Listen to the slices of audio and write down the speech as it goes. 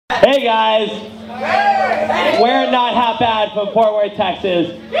Hey guys, we're not half bad from Fort Worth, Texas.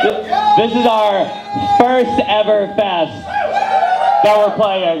 This is our first ever fest that we're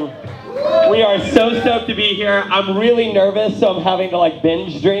playing. We are so stoked to be here. I'm really nervous, so I'm having to like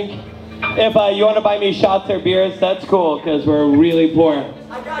binge drink. If you want to buy me shots or beers, that's cool because we're really poor.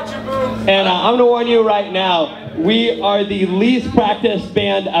 I got you, boo. And I'm gonna warn you right now, we are the least practiced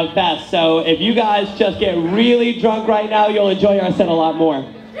band of Fest. So if you guys just get really drunk right now, you'll enjoy our set a lot more.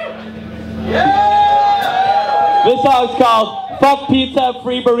 This song's called Fuck Pizza,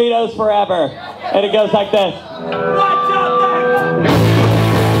 Free Burritos Forever. And it goes like this. Watch out there.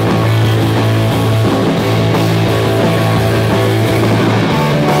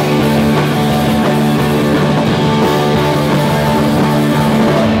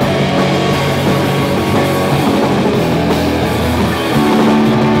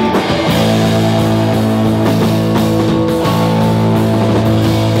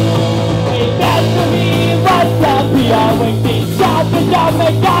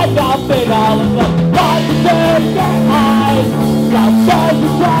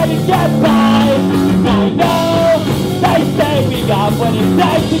 What it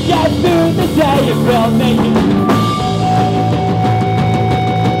takes to get through the day, it will make it.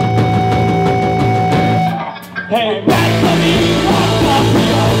 Hey, back to me, what's up,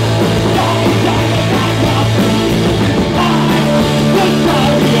 yo? Don't tell me I'm not free. I'm just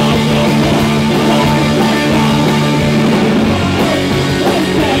sorry, I'm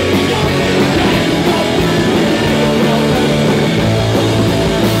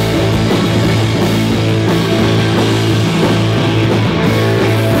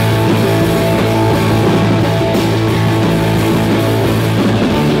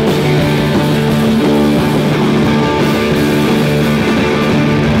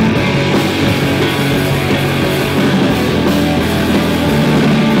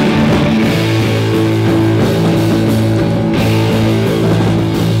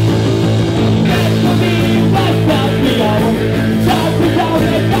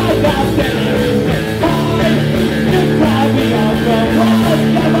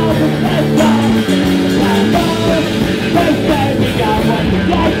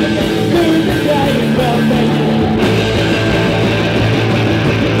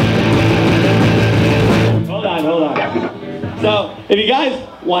if you guys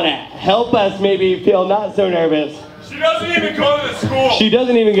want to help us maybe feel not so nervous. She doesn't even go to the school. She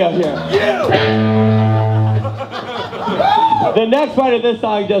doesn't even go here. The next part of this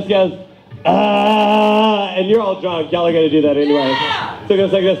song just goes, and you're all drunk. Y'all are going to do that anyway. So it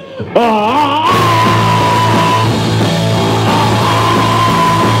goes like this.